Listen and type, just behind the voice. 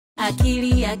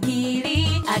Akili,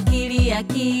 Akili, Akili,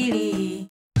 Akili.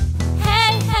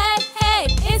 Hey, hey, hey,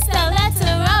 it's the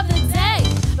letter of the day.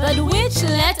 But which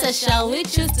letter shall we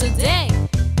choose today?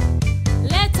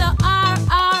 Letter R,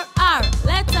 R, R.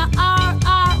 Letter R,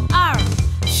 R, R.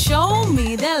 Show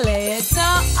me the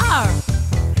letter R.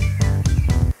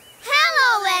 Hello,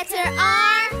 letter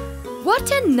R.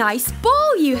 What a nice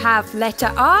ball you have,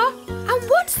 letter R. And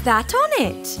what's that on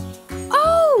it?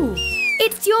 Oh,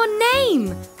 it's your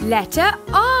name, letter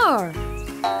R.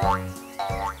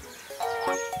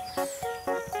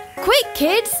 Quick,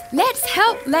 kids, let's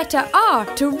help letter R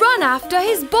to run after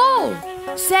his ball.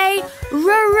 Say, r,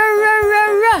 r, r,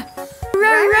 r, r.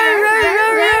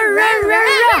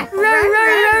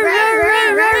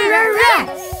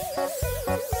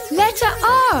 Letter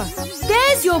R,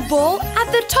 there's your ball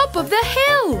at the top of the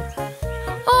hill.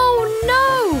 Oh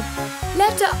no!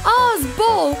 Letter R's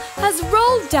ball has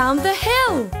rolled down the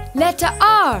hill. Letter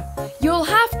R, you'll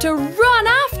have to run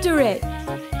after it.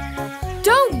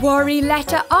 Don't worry,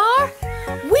 letter R.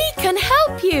 We can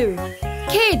help you.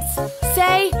 Kids,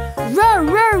 say r,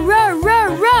 r, r,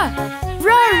 r, r.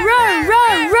 R, R,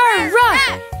 R, R,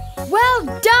 R.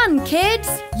 Well done, kids!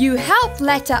 You helped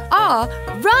letter R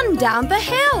run down the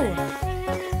hill.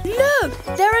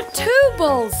 Look, there are 2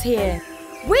 balls here.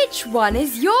 Which one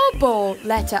is your ball,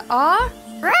 letter R?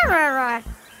 R, R, R.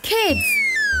 Kids,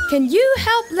 can you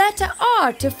help letter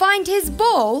R to find his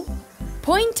ball?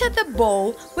 Point at the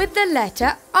ball with the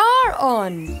letter R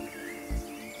on.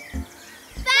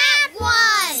 That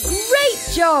one!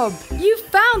 Great job! You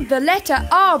found the letter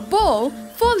R ball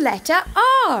for letter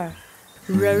R.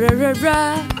 R, R, R,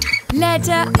 R.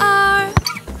 Letter R.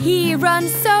 He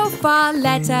runs so far,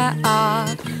 letter R.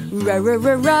 R, R,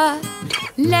 R, R.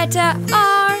 Letter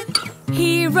R.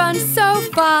 He runs so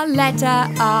far, letter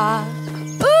R.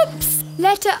 Oops!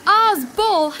 Letter R's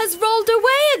ball has rolled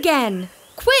away again.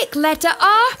 Quick, letter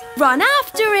R, run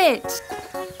after it.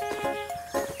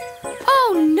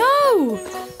 Oh no!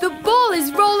 The ball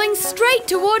is rolling straight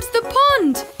towards the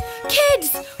pond.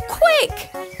 Kids, quick!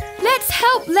 Let's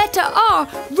help letter R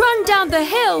run down the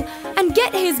hill and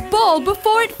get his ball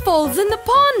before it falls in the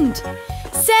pond.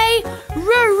 Say, r,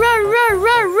 r, r,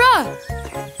 r, r.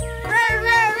 R, R,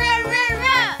 R, R,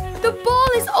 R. The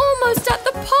ball is almost at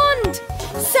the pond.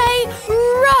 Say,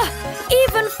 r,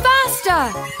 even faster.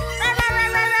 R, R,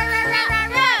 R, R, R,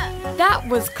 R, R. That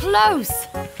was close.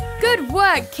 Good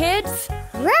work, kids.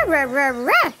 R, R, R,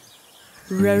 R.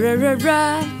 R, R, R,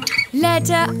 R.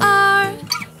 Letter R.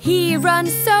 He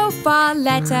runs so far,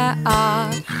 letter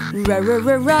R. R, R,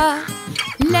 R, R.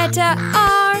 Letter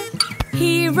R.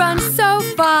 He runs so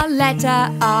far, letter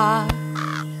R.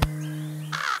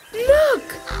 Look!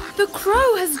 The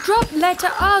crow has dropped letter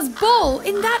R's ball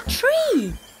in that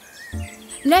tree.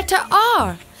 Letter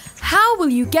R, how will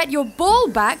you get your ball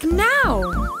back now?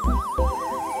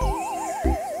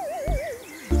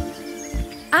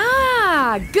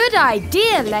 Ah, good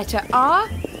idea, letter R.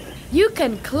 You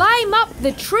can climb up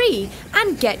the tree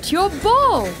and get your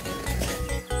ball.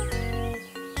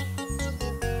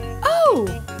 Oh,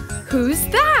 who's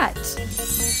that?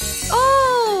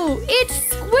 Oh, it's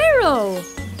Squirrel.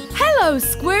 Hello,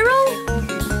 Squirrel.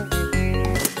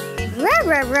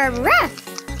 R, R, R, R.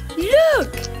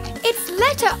 Look, it's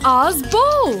letter R's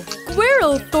ball.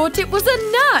 Squirrel thought it was a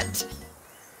nut.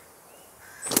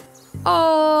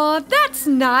 Oh, that's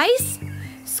nice.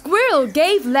 Squirrel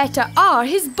gave letter R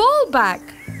his ball back.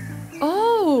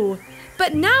 Oh,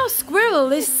 but now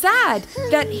Squirrel is sad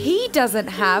that he doesn't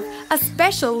have a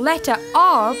special letter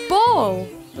R ball.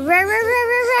 R, R, R,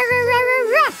 R, R,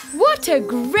 R, R. What a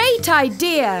great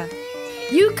idea!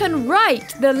 You can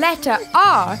write the letter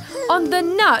R on the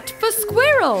nut for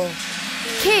Squirrel.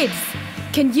 Kids,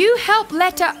 can you help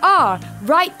letter R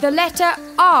write the letter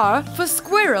R for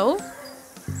Squirrel?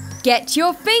 Get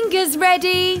your fingers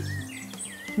ready.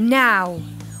 Now,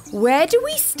 where do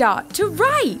we start to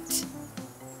write?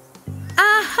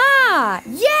 Aha!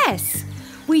 Yes!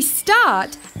 We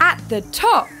start at the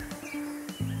top.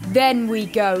 Then we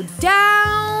go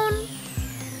down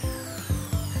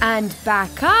and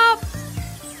back up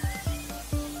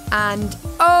and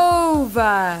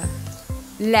over.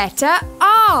 Letter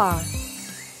R.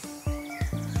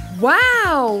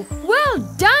 Wow! Well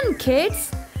done, kids!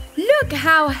 Look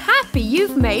how happy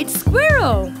you've made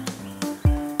Squirrel.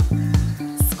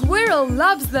 Squirrel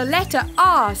loves the letter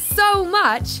R so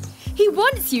much, he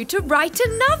wants you to write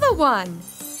another one.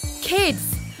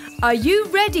 Kids, are you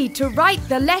ready to write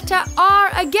the letter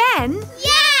R again?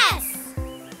 Yes!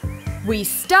 We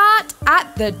start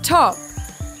at the top.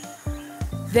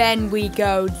 Then we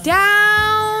go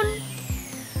down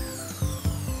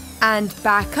and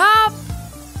back up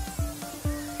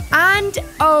and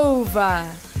over.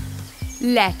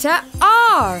 Letter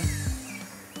R.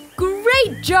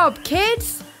 Great job,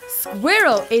 kids!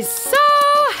 Squirrel is so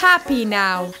happy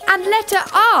now. And letter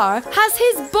R has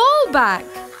his ball back.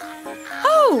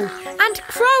 Oh, and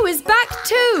Crow is back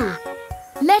too.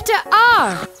 Letter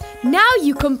R. Now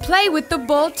you can play with the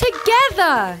ball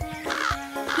together.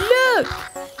 Look,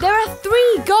 there are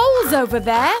 3 goals over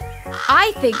there.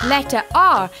 I think letter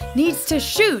R needs to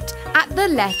shoot at the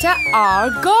letter R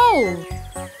goal.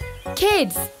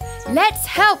 Kids, let's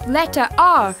help letter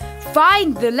R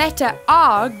find the letter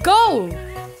R goal.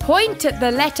 Point at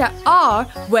the letter R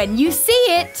when you see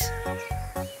it.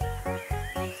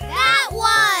 That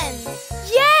one!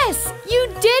 Yes, you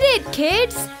did it,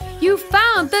 kids. You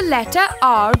found the letter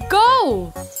R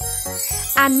goal.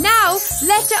 And now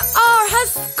letter R has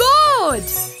scored.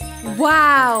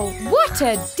 Wow, what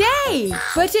a day!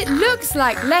 But it looks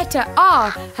like letter R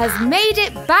has made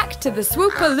it back to the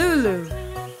Swoopalulu.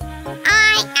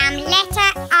 I am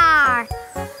letter R.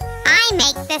 I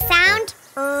make the sound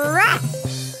R.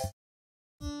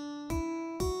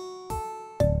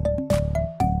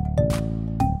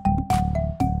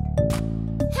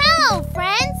 Hello,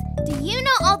 friends! Do you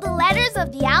know all the letters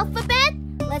of the alphabet?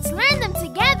 Let's learn them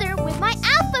together with my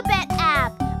Alphabet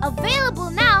app, available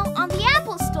now on the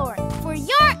Apple Store for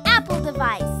your Apple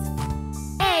device.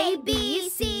 A, B,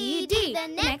 C, D. The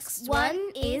next one